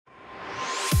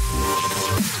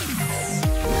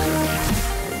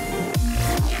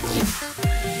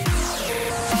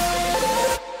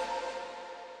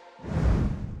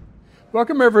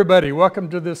Welcome everybody. Welcome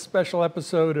to this special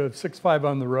episode of 6.5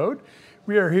 on the Road.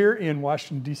 We are here in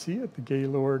Washington, D.C. at the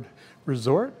Gaylord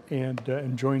Resort and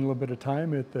enjoying a little bit of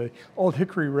time at the Old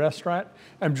Hickory Restaurant.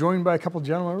 I'm joined by a couple of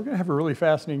gentlemen. We're going to have a really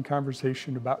fascinating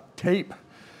conversation about tape.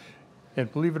 And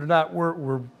believe it or not,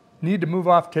 we need to move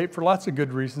off tape for lots of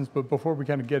good reasons. But before we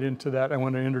kind of get into that, I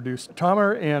want to introduce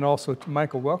Tomer and also to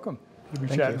Michael. Welcome.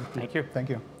 Thank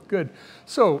you. Good.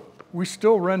 So we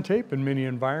still run tape in many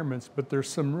environments, but there's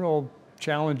some real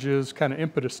challenges, kind of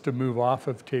impetus to move off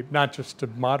of tape, not just to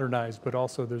modernize, but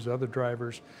also there's other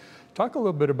drivers. Talk a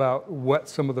little bit about what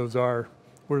some of those are.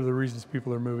 What are the reasons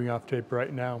people are moving off tape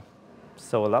right now?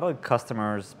 So a lot of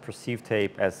customers perceive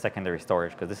tape as secondary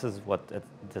storage because this is what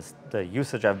the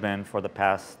usage have been for the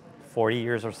past 40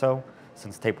 years or so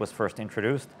since tape was first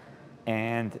introduced.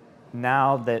 And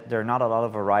now that there are not a lot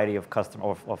of variety of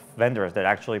vendors that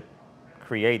actually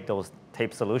create those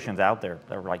tape solutions out there.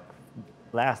 There are like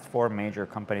last 4 major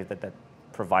companies that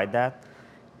provide that,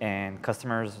 and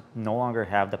customers no longer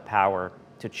have the power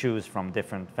to choose from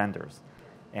different vendors.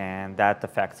 And that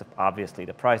affects, obviously,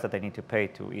 the price that they need to pay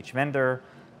to each vendor,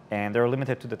 and they're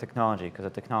limited to the technology because the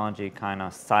technology kind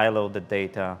of siloed the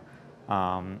data,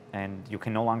 and you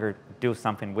can no longer do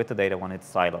something with the data when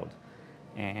it's siloed.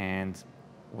 And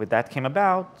with that came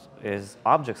about is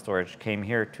object storage came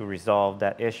here to resolve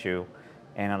that issue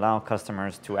and allow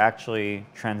customers to actually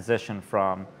transition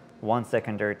from one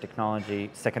secondary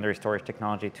storage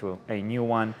technology to a new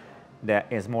one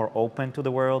that is more open to the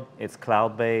world. It's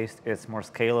cloud-based, it's more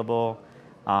scalable.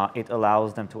 It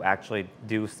allows them to actually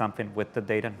do something with the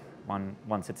data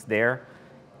once it's there.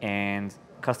 And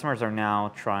customers are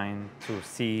now trying to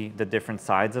see the different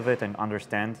sides of it and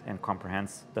understand and comprehend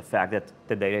the fact that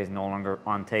the data is no longer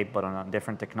on tape but on a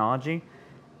different technology.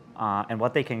 And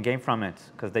what they can gain from it,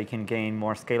 because they can gain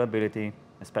more scalability,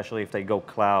 especially if they go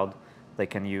cloud. They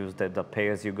can use the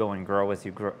pay-as-you-go and grow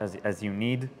as you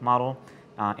need model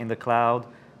in the cloud.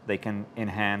 They can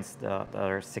enhance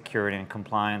their security and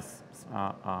compliance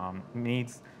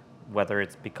needs, whether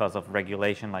it's because of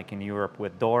regulation like in Europe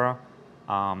with DORA.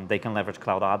 They can leverage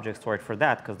cloud object storage for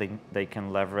that because they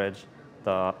can leverage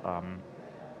the,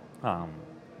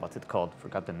 what's it called?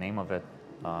 Forgot the name of it.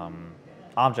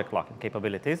 Object locking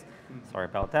capabilities, sorry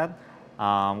about that,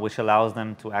 which allows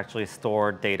them to actually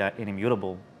store data in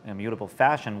immutable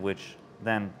fashion, which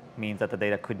then means that the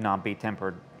data could not be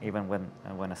tampered even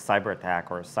when a cyber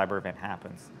attack or a cyber event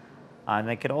happens. And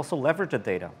they could also leverage the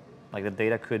data. Like the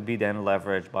data could be then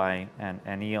leveraged by an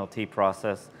ELT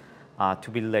process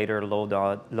to be later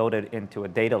loaded into a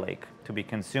data lake to be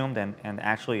consumed and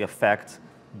actually affect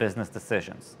business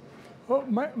decisions. Well,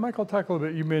 Michael, talk a little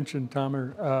bit. You mentioned,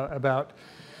 Tomer, about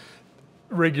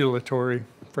regulatory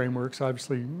frameworks.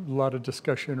 Obviously, a lot of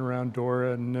discussion around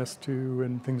DORA and NIS2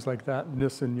 and things like that,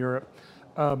 NIS in Europe.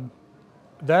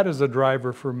 That is a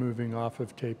driver for moving off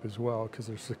of tape as well, because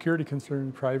there's security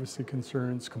concerns, privacy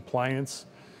concerns, compliance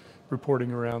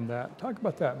reporting around that. Talk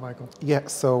about that, Michael. Yeah,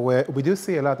 so we do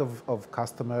see a lot of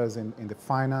customers in the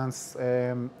finance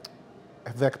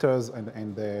vectors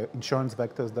and the insurance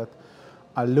vectors that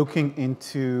are looking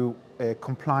into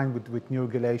complying with new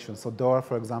regulations. So DORA,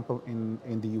 for example, in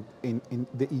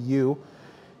the EU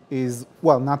is,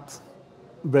 well, not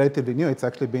relatively new. It's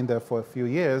actually been there for a few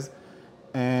years.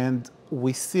 And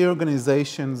we see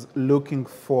organizations looking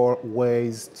for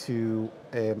ways to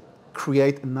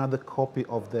create another copy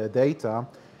of their data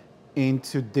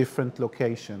into different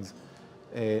locations,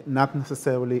 not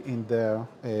necessarily in their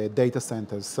data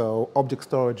centers. So object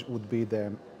storage would be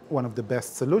one of the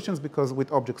best solutions because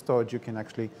with object storage you can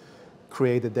actually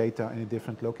create the data in a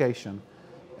different location.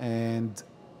 And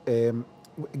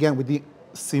again, we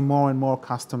see more and more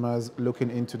customers looking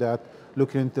into that,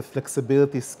 looking into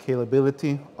flexibility,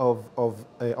 scalability of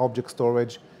object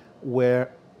storage,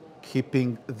 where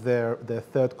keeping their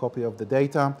third copy of the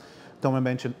data. Tomer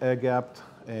mentioned air-gapped.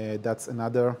 That's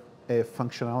another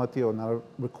functionality or another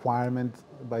requirement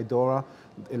by DORA.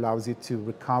 It allows you to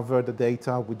recover the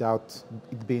data without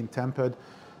it being tampered.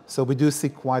 So we do see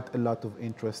quite a lot of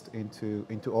interest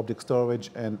into object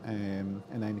storage and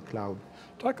any cloud.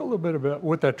 Talk a little bit about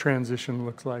what that transition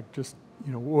looks like. Just,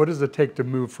 what does it take to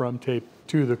move from tape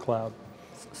to the cloud?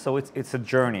 So it's a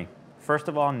journey. First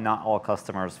of all, not all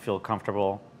customers feel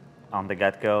comfortable on the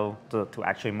get-go to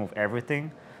actually move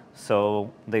everything.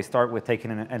 So they start with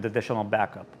taking an additional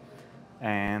backup.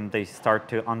 And they start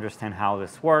to understand how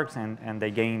this works, and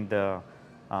they gain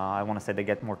I want to say they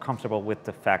get more comfortable with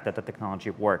the fact that the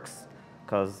technology works,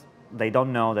 because they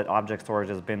don't know that object storage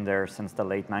has been there since the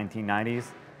late 1990s,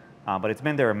 but it's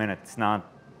been there a minute. It's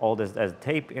not old as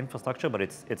tape infrastructure, but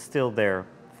it's still there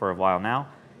for a while now.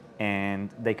 and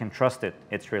they can trust it.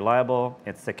 It's reliable,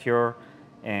 it's secure,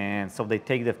 and so they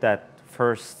take that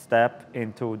first step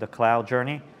into the cloud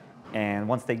journey, and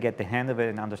once they get the hang of it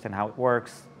and understand how it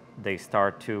works, they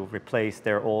start to replace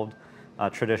their old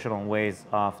traditional ways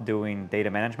of doing data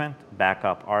management,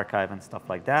 backup, archive, and stuff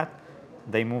like that.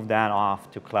 They move that off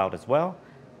to cloud as well,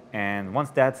 and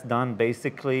once that's done,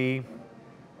 basically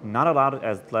not a lot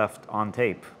is left on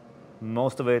tape.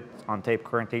 Most of it on tape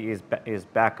currently is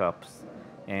backups,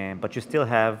 but you still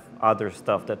have other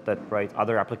stuff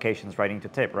other applications writing to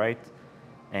tape, right?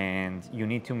 And you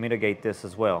need to mitigate this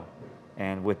as well.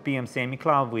 And with BMC AMI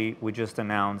Cloud, we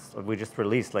just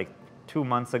released like 2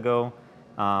 months ago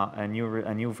a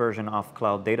new version of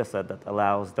Cloud Dataset that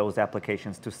allows those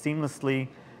applications to seamlessly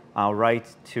write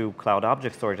to Cloud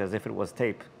Object Storage as if it was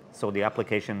tape. So the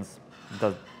applications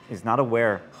is not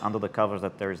aware under the covers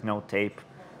that there is no tape,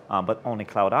 but only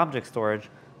Cloud Object Storage.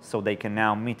 So they can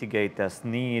now mitigate this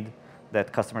need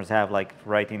that customers have, like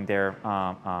writing their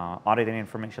auditing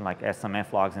information like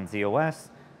SMF logs and ZOS.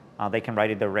 They can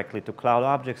write it directly to Cloud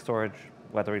Object Storage,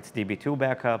 whether it's DB2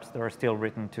 backups that are still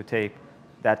written to tape,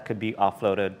 that could be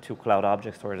offloaded to Cloud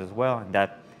Object Storage as well. And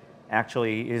that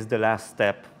actually is the last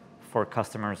step for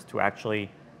customers to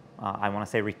actually, I want to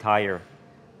say, retire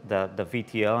the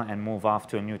VTL and move off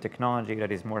to a new technology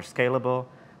that is more scalable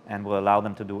and will allow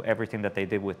them to do everything that they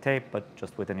did with tape, but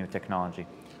just with a new technology.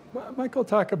 Michael,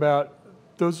 talk about,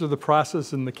 those are the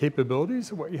process and the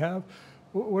capabilities of what you have.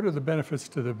 What are the benefits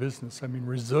to the business? I mean,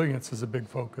 resilience is a big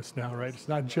focus now, right? It's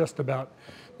not just about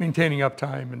maintaining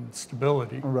uptime and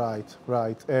stability. Right.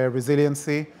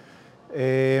 Resiliency.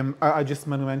 I just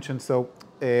want to mention, so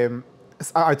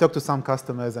I talk to some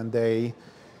customers and they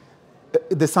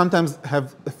sometimes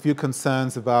have a few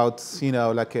concerns about,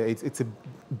 like it's a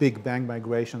big bang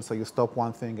migration, so you stop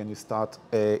one thing and you start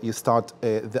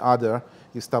the other.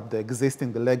 You stop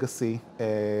the legacy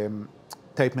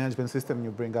tape management system, and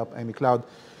you bring up AMI Cloud.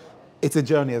 It's a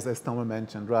journey, as Tomer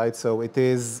mentioned, right? So it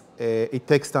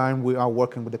takes time. We are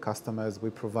working with the customers. We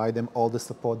provide them all the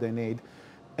support they need.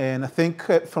 And I think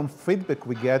from feedback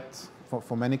we get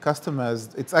from many customers,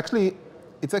 it's actually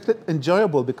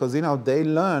enjoyable because they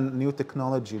learn new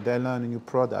technology, they learn a new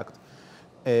product,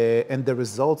 and the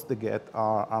results they get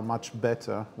are much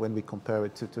better when we compare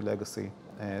it to legacy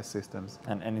systems.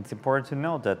 And it's important to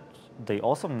note that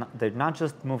they're not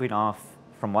just moving off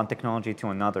from one technology to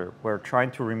another. We're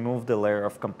trying to remove the layer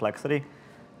of complexity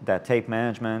that tape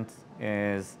management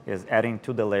is adding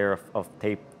to the layer of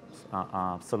tape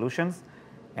solutions,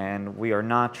 and we are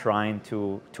not trying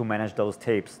to manage those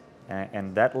tapes.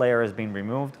 And that layer is being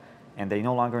removed, and they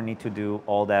no longer need to do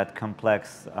all that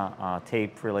complex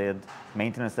tape-related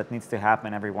maintenance that needs to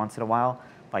happen every once in a while.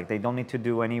 Like they don't need to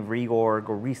do any reorg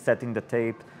or resetting the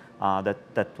tape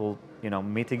that will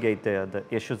mitigate the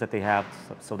issues that they have,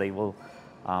 so they will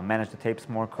manage the tapes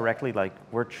more correctly. Like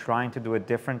we're trying to do it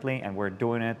differently, and we're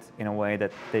doing it in a way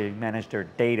that they manage their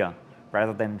data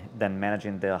rather than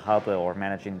managing the hub or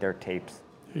managing their tapes.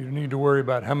 You don't need to worry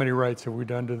about how many writes have we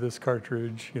done to this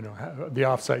cartridge, the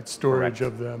offsite storage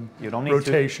Correct. of them, you don't need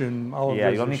rotation, all of those Yeah,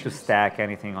 you don't issues. need to stack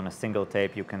anything on a single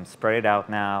tape. You can spread it out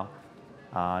now,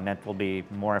 and that will be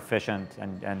more efficient,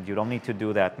 and you don't need to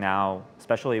do that now,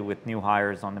 especially with new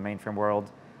hires on the mainframe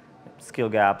world. Skill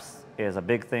gaps is a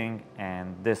big thing,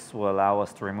 and this will allow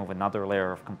us to remove another layer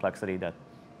of complexity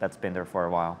that's been there for a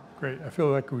while. Great. I feel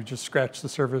like we just scratched the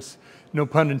surface, no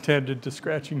pun intended, to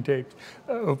scratching tapes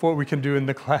of what we can do in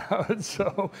the cloud.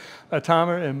 So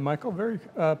Tomer and Michael, very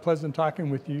pleasant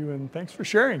talking with you, and thanks for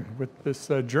sharing with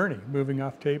this journey, moving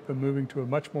off tape and moving to a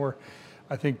much more,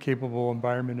 I think, capable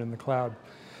environment in the cloud.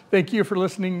 Thank you for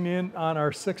listening in on our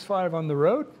 6.5 on the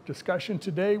road discussion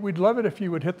today. We'd love it if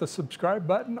you would hit the subscribe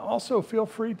button. Also, feel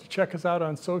free to check us out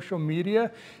on social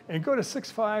media and go to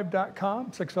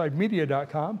 65.com,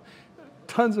 65media.com.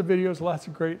 Tons of videos, lots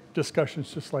of great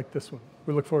discussions just like this one.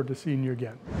 We look forward to seeing you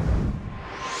again.